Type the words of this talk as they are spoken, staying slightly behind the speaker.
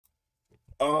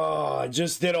Oh, I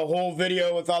just did a whole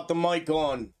video without the mic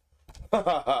on.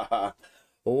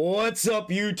 What's up,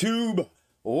 YouTube?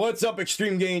 What's up,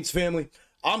 Xtreme Gainz family?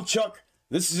 I'm Chuck.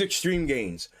 This is Xtreme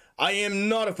Gainz. I am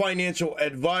not a financial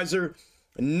advisor.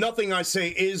 Nothing I say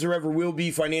is or ever will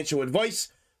be financial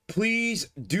advice. Please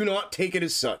do not take it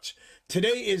as such.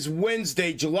 Today is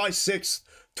Wednesday, July 6th,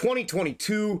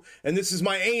 2022, and this is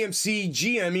my AMC,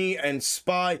 GME, and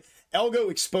SPY Algo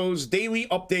Exposed daily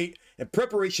update and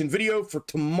preparation video for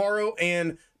tomorrow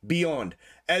and beyond.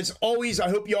 As always, I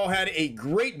hope you all had a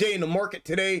great day in the market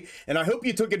today, and I hope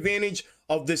you took advantage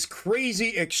of this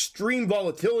crazy extreme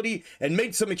volatility and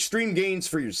made some extreme gains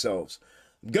for yourselves.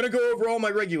 I'm going to go over all my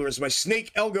regulars, my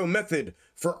snake algo method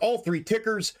for all three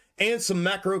tickers, and some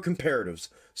macro comparatives.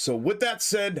 So with that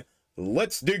said,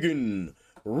 let's dig in.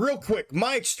 Real quick,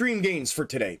 my extreme gains for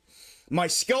today. My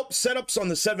scalp setups on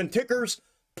the 7 tickers,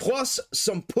 plus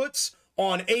some puts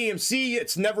on AMC.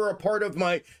 It's never a part of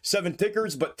my 7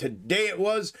 tickers, but today it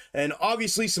was. And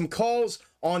obviously some calls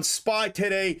on SPY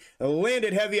today.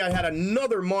 Landed heavy. I had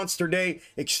another monster day.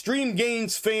 Xtreme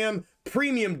Gainz fam,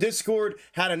 premium Discord,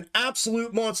 had an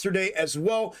absolute monster day as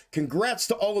well. Congrats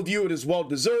to all of you. It is well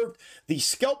deserved. The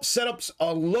scalp setups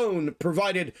alone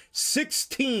provided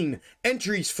 16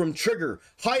 entries from trigger,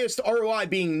 highest ROI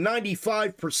being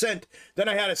 95%. Then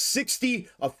I had a 60,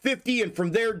 a 50, and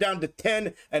from there down to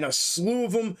 10, and a slew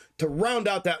of them to round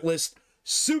out that list.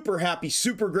 Super happy,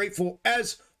 super grateful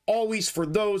as always for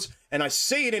those, and I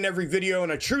say it in every video,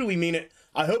 and I truly mean it.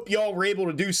 I hope y'all were able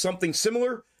to do something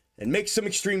similar and make some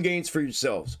extreme gains for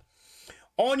yourselves.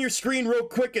 On your screen real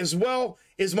quick as well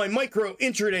is my micro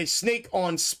intraday snake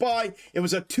on SPY. It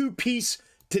was a 2-piece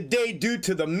today due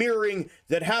to the mirroring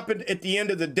that happened at the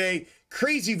end of the day.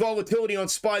 Crazy volatility on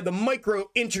SPY. The micro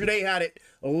intraday had it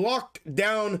locked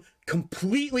down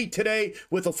completely today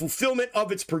with a fulfillment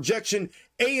of its projection.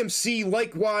 AMC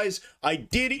likewise. I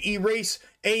did erase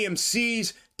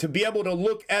AMCs to be able to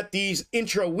look at these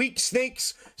intra-week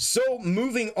snakes. So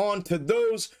moving on to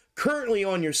those, currently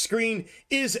on your screen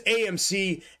is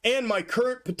AMC and my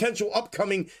current potential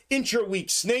upcoming intra-week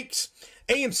snakes.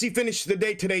 AMC finished the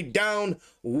day today down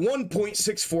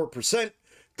 1.64%,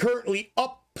 currently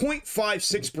up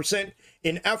 0.56%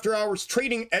 in after hours,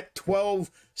 trading at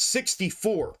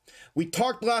 12.64. We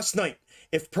talked last night,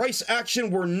 if price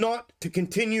action were not to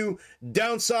continue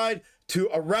downside to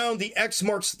around the X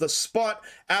marks the spot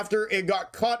after it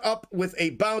got caught up with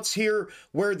a bounce here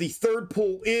where the third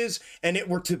pull is, and it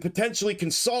were to potentially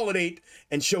consolidate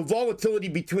and show volatility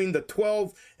between the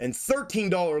 $12 and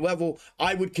 $13 level,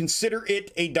 I would consider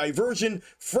it a diversion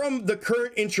from the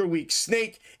current intra-week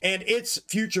snake and its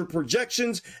future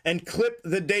projections and clip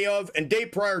the day of and day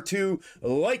prior to,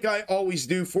 like I always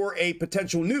do, for a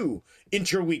potential new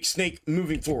intra-week snake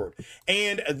moving forward.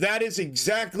 And that is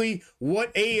exactly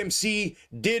what AMC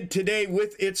did today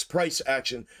with its price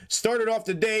action. Started off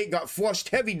the day, got flushed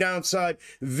heavy downside,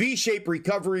 V-shaped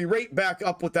recovery, right back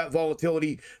up with that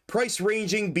volatility, price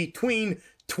ranging between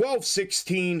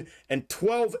 12.16 and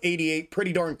 12.88,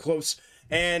 pretty darn close.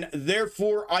 And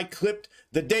therefore I clipped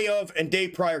the day of and day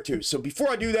prior to. So before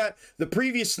I do that, the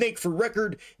previous snake for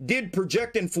record did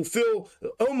project and fulfill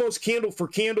almost candle for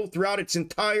candle throughout its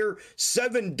entire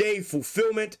 7-day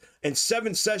fulfillment and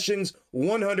 7 sessions,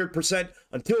 100%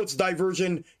 until its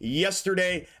diversion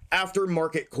yesterday after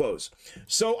market close.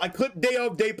 So I clipped day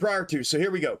of, day prior to. So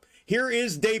here we go. Here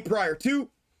is day prior to,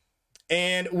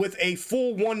 and with a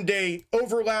full 1-day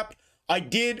overlap, I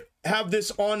did have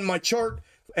this on my chart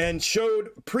and showed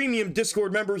premium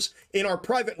Discord members in our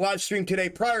private live stream today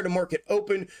prior to market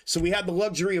open. So we had the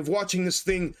luxury of watching this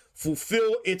thing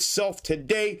fulfill itself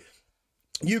today.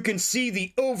 You can see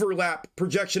the overlap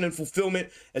projection and fulfillment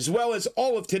as well as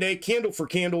all of today, candle for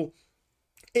candle,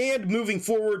 and moving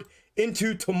forward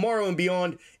into tomorrow and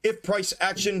beyond if price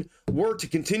action were to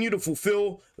continue to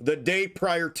fulfill the day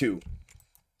prior to.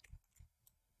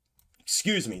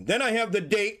 Excuse me. Then I have the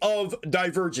day of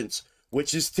divergence,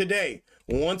 which is today.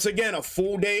 Once again, a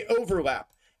full day overlap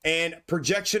and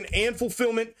projection and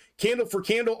fulfillment, candle for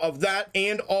candle of that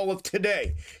and all of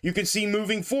today. You can see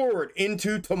moving forward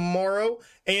into tomorrow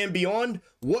and beyond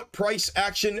what price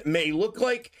action may look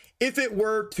like if it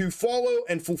were to follow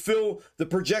and fulfill the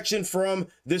projection from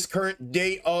this current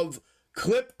day of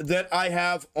clip that I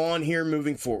have on here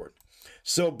moving forward.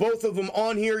 So both of them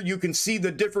on here, you can see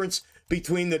the difference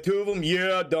between the two of them.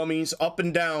 Yeah, dummies, up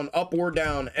and down, up or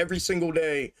down every single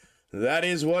day. That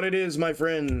is what it is, my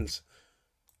friends.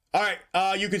 All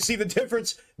right, you can see the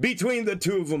difference between the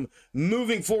two of them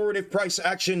moving forward if price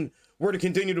action were to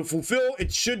continue to fulfill,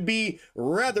 it should be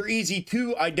rather easy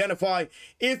to identify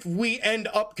if we end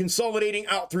up consolidating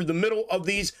out through the middle of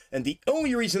these. And the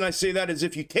only reason I say that is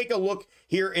if you take a look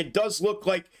here, it does look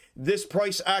like this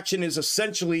price action is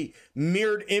essentially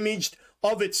mirrored imaged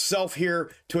of itself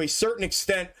here to a certain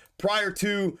extent prior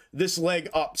to this leg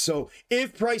up. So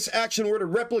if price action were to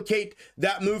replicate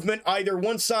that movement, either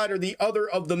one side or the other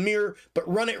of the mirror, but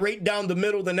run it right down the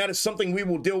middle, then that is something we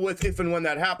will deal with if and when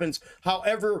that happens.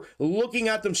 However, looking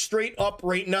at them straight up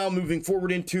right now, moving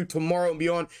forward into tomorrow and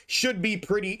beyond, should be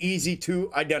pretty easy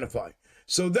to identify.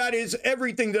 So that is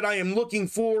everything that I am looking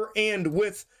for and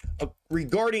with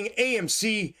regarding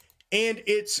AMC and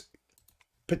its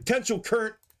potential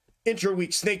current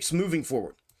intra-week snakes moving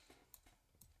forward.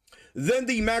 Then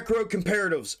the macro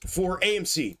comparatives for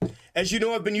AMC. As you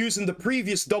know, I've been using the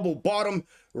previous double bottom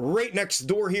right next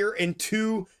door here in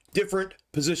two different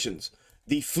positions,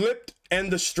 the flipped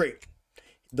and the straight.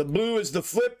 The blue is the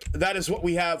flipped. That is what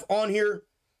we have on here.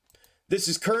 This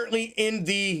is currently in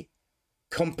the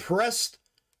compressed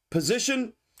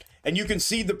position, and you can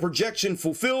see the projection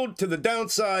fulfilled to the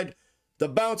downside, the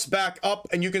bounce back up,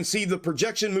 and you can see the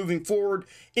projection moving forward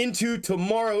into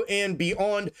tomorrow and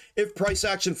beyond if price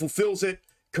action fulfills it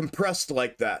compressed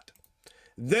like that.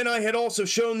 Then I had also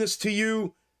shown this to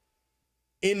you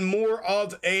in more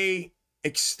of a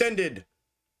extended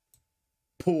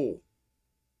pool,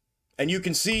 and you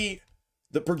can see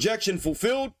the projection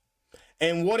fulfilled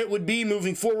and what it would be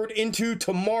moving forward into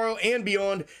tomorrow and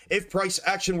beyond if price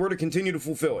action were to continue to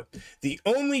fulfill it. The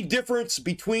only difference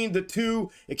between the two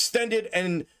extended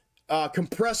and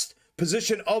compressed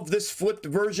position of this flipped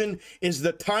version is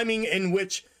the timing in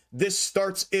which this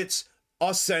starts its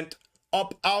ascent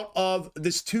up out of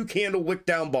this 2-candle wick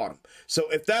down bottom. So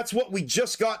if that's what we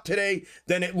just got today,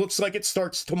 then it looks like it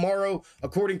starts tomorrow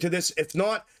according to this. If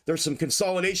not, there's some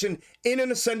consolidation in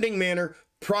an ascending manner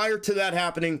prior to that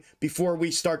happening before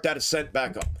we start that ascent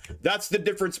back up. That's the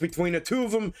difference between the two of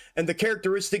them and the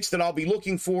characteristics that I'll be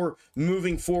looking for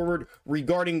moving forward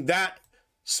regarding that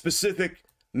specific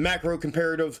macro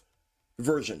comparative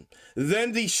version.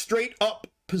 Then the straight up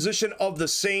position of the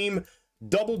same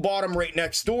double bottom right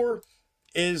next door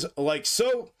is like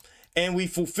so, and we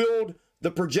fulfilled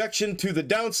the projection to the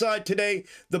downside today.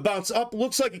 The bounce up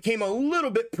looks like it came a little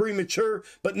bit premature,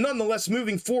 but nonetheless,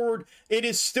 moving forward, it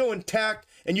is still intact,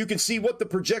 and you can see what the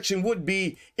projection would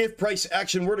be if price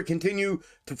action were to continue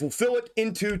to fulfill it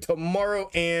into tomorrow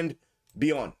and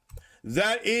beyond.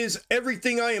 That is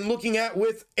everything I am looking at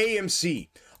with AMC.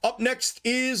 Up next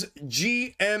is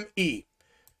GME.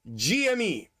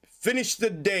 GME finished the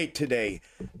day today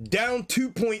down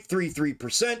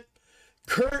 2.33%,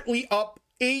 currently up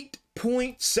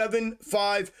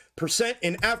 8.75%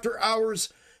 in after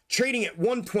hours, trading at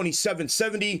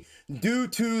 127.70 due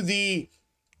to the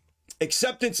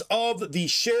acceptance of the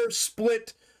share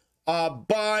split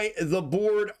by the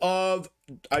board of,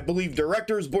 I believe,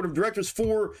 board of directors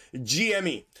for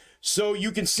GME. So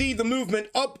you can see the movement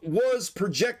up was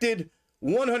projected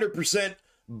 100%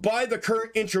 by the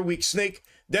current intra-week snake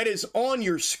that is on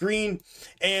your screen,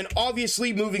 and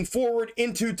obviously moving forward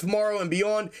into tomorrow and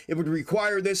beyond, it would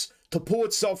require this to pull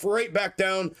itself right back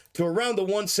down to around the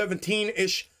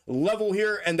 117-ish level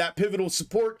here, and that pivotal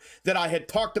support that I had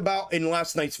talked about in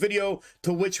last night's video,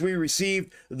 to which we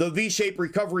received the V-shaped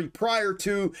recovery prior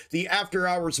to the after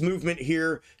hours movement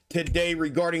here today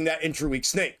regarding that intra-week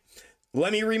snake.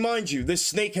 Let me remind you, this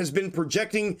snake has been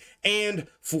projecting and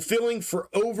fulfilling for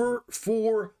over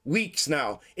 4 weeks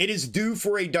now. It is due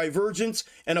for a divergence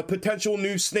and a potential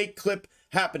new snake clip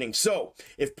happening. So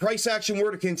if price action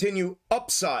were to continue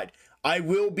upside, I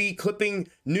will be clipping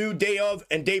new day of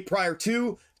and day prior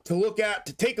to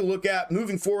take a look at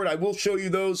moving forward. I will show you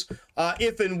those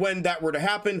if and when that were to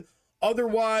happen.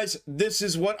 Otherwise, this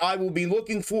is what I will be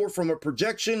looking for from a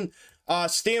projection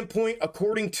standpoint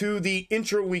according to the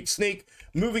intra-week snake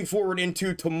moving forward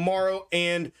into tomorrow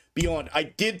and beyond. I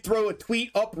did throw a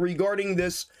tweet up regarding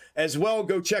this as well.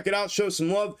 Go check it out, show some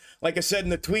love. Like I said in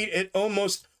the tweet, it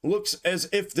almost looks as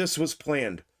if this was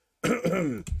planned.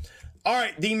 All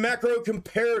right, the macro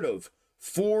comparative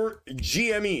for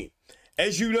GME,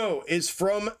 as you know, is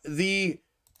from the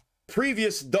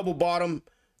previous double bottom,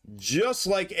 just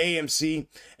like AMC,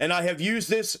 and I have used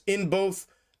this in both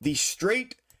the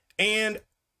straight and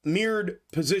mirrored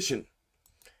position.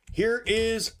 Here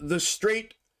is the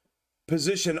straight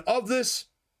position of this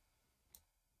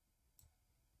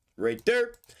right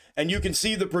there, and you can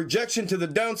see the projection to the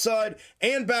downside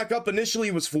and back up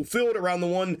initially was fulfilled around the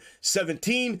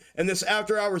 117, and this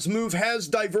after hours move has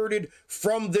diverted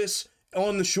from this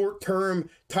on the short-term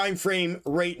time frame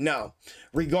right now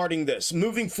regarding this.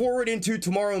 Moving forward into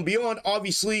tomorrow and beyond,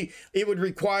 obviously it would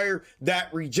require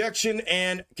that rejection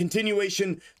and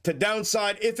continuation to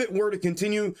downside if it were to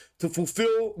continue to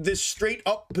fulfill this straight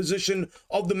up position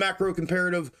of the macro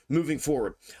comparative moving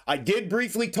forward. I did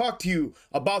briefly talk to you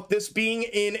about this being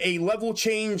in a level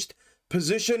changed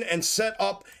position and set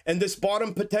up, and this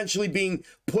bottom potentially being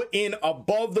put in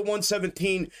above the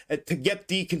 117 to get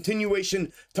the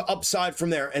continuation to upside from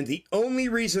there. And the only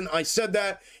reason I said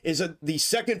that is that the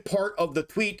second part of the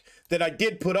tweet that I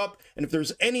did put up, and if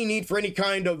there's any need for any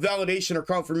kind of validation or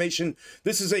confirmation,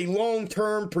 this is a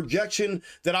long-term projection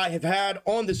that I have had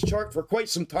on this chart for quite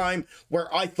some time, where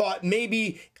I thought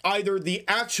maybe either the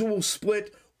actual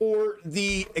split or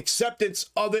the acceptance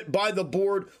of it by the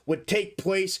board would take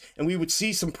place and we would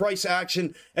see some price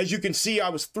action. As you can see, I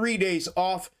was 3 days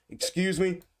off, excuse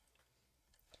me,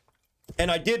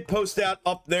 and I did post that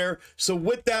up there. So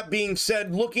with that being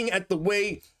said, looking at the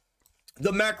way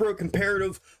the macro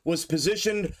comparative was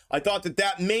positioned, I thought that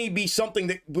that may be something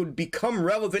that would become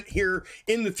relevant here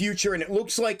in the future, and it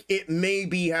looks like it may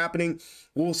be happening.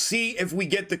 We'll see if we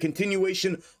get the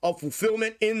continuation of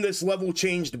fulfillment in this level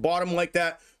changed bottom like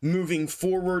that moving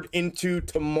forward into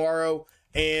tomorrow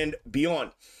and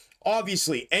beyond.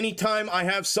 Obviously, anytime I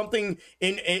have something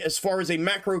in as far as a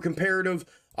macro comparative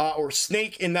or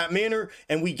snake in that manner,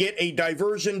 and we get a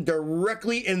diversion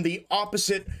directly in the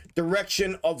opposite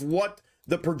direction of what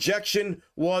the projection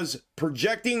was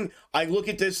projecting, I look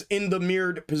at this in the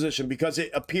mirrored position because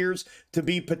it appears to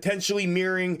be potentially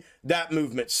mirroring that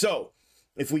movement. So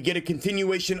if we get a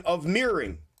continuation of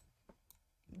mirroring,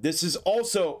 this is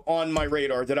also on my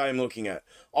radar that I am looking at.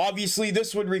 Obviously,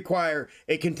 this would require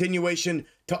a continuation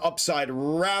to upside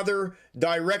rather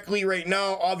directly right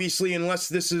now, obviously, unless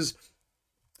this is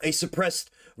a suppressed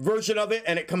version of it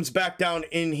and it comes back down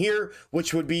in here,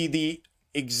 which would be the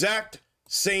exact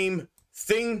same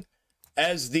thing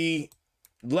as the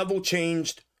level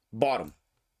changed bottom.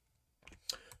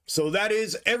 So that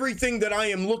is everything that I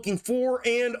am looking for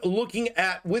and looking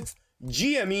at with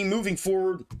GME moving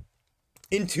forward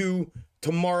into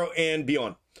tomorrow and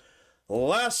beyond.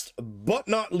 Last but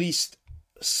not least,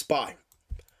 SPY.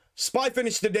 SPY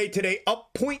finished the day today up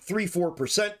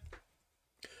 0.34%,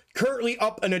 currently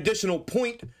up an additional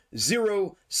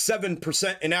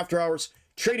 0.07% in after hours,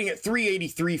 trading at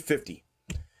 383.50.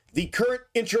 The current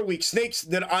intra-week snakes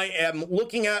that I am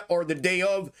looking at are the day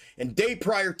of and day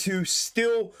prior to,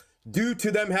 still due to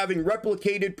them having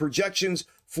replicated projections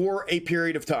for a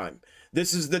period of time.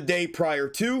 This is the day prior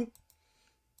to,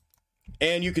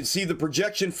 and you can see the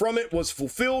projection from it was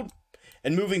fulfilled.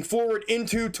 And moving forward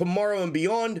into tomorrow and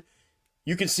beyond,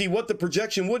 you can see what the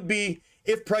projection would be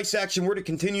if price action were to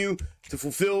continue to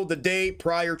fulfill the day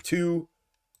prior to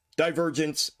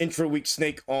divergence intra-week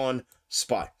snake on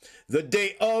SPY. The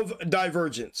day of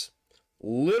divergence,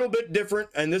 little bit different,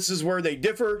 and this is where they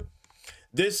differ.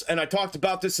 This, and I talked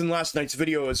about this in last night's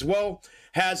video as well,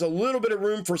 has a little bit of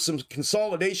room for some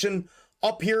consolidation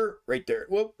up here, right there.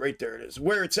 Whoop, right there it is,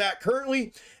 where it's at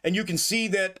currently. And you can see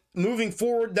that moving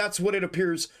forward, that's what it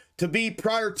appears to be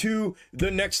prior to the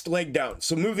next leg down.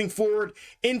 So moving forward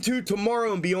into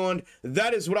tomorrow and beyond,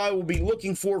 that is what I will be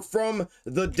looking for from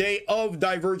the day of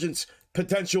divergence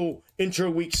potential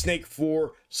intra-week snake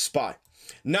for SPY.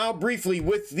 Now briefly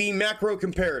with the macro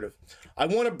comparative, I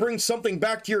want to bring something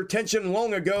back to your attention.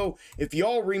 Long ago, if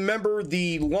y'all remember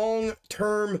the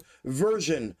long-term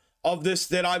version of this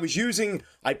that I was using,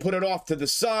 I put it off to the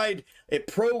side. It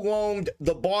prolonged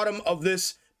the bottom of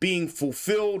this being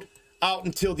fulfilled out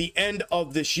until the end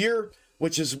of this year,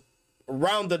 which is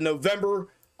around the November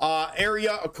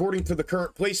area according to the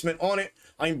current placement on it.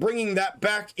 I'm bringing that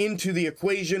back into the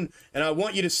equation, and I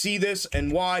want you to see this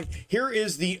and why. Here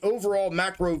is the overall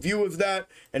macro view of that,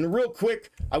 and real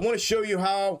quick, I want to show you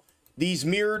how these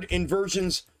mirrored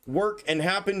inversions work and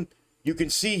happen. You can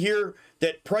see here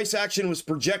that price action was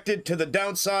projected to the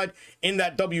downside in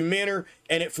that W manner,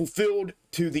 and it fulfilled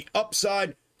to the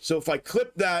upside. So if I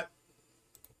clip that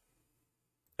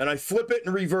and I flip it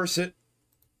and reverse it,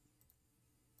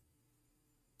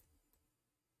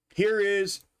 here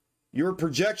is your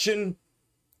projection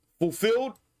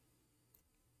fulfilled,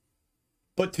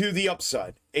 but to the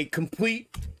upside. A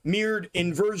complete mirrored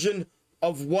inversion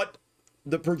of what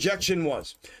the projection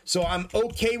was. So I'm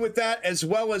okay with that, as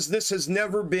well as this has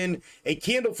never been a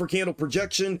candle for candle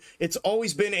projection. It's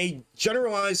always been a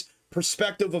generalized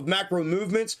perspective of macro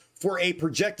movements for a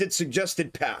projected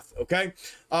suggested path. Okay,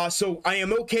 so I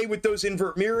am okay with those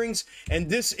invert mirrorings, and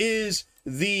this is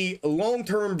the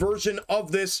long-term version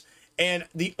of this, And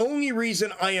the only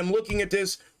reason I am looking at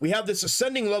this, we have this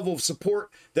ascending level of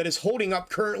support that is holding up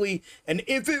currently. And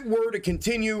if it were to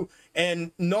continue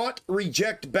and not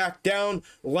reject back down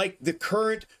like the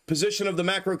current position of the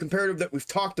macro comparative that we've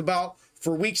talked about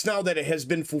for weeks now, that it has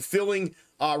been fulfilling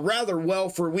rather well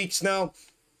for weeks now,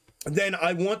 then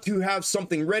I want to have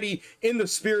something ready in the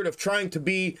spirit of trying to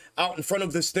be out in front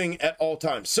of this thing at all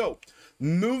times. So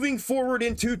moving forward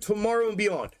into tomorrow and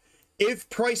beyond, if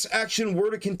price action were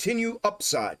to continue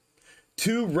upside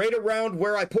to right around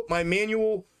where I put my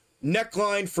manual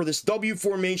neckline for this W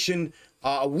formation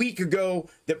a week ago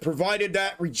that provided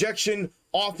that rejection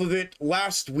off of it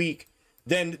last week,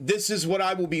 then this is what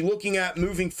I will be looking at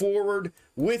moving forward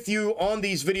with you on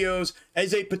these videos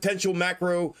as a potential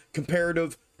macro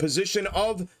comparative position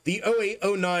of the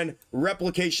 0809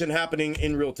 replication happening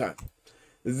in real time.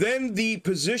 Then the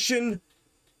position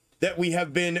that we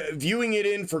have been viewing it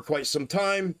in for quite some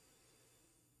time,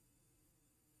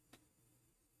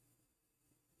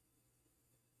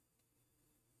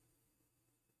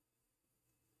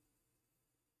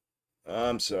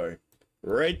 I'm sorry,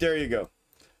 right there you go,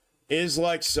 is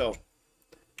like so.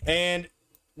 And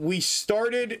we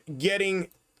started getting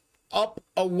up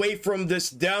away from this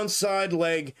downside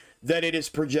leg that it is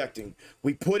projecting.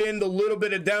 We put in the little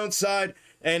bit of downside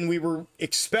and we were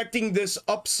expecting this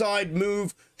upside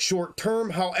move short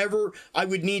term. However, I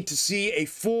would need to see a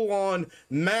full-on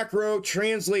macro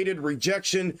translated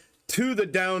rejection to the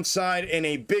downside in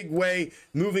a big way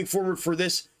moving forward for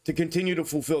this to continue to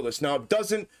fulfill this. Now, it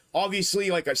doesn't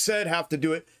obviously, like I said, have to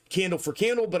do it candle for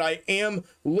candle, but I am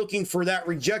looking for that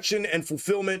rejection and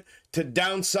fulfillment to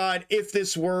downside if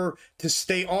this were to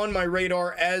stay on my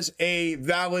radar as a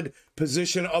valid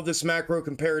position of this macro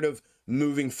comparative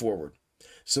moving forward.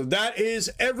 So that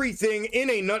is everything in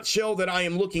a nutshell that I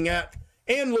am looking at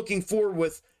and looking for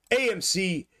with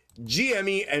AMC,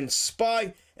 GME, and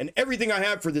SPY, and everything I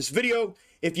have for this video.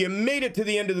 If you made it to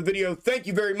the end of the video, thank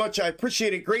you very much. I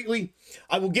appreciate it greatly.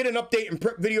 I will get an update and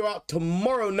prep video out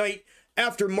tomorrow night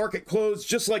after market close,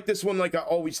 just like this one, like I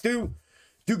always do.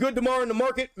 Do good tomorrow in the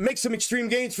market. Make some extreme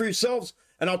gains for yourselves,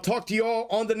 and I'll talk to you all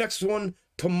on the next one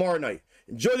tomorrow night.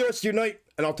 Enjoy the rest of your night,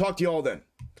 and I'll talk to you all then.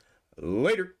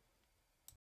 Later.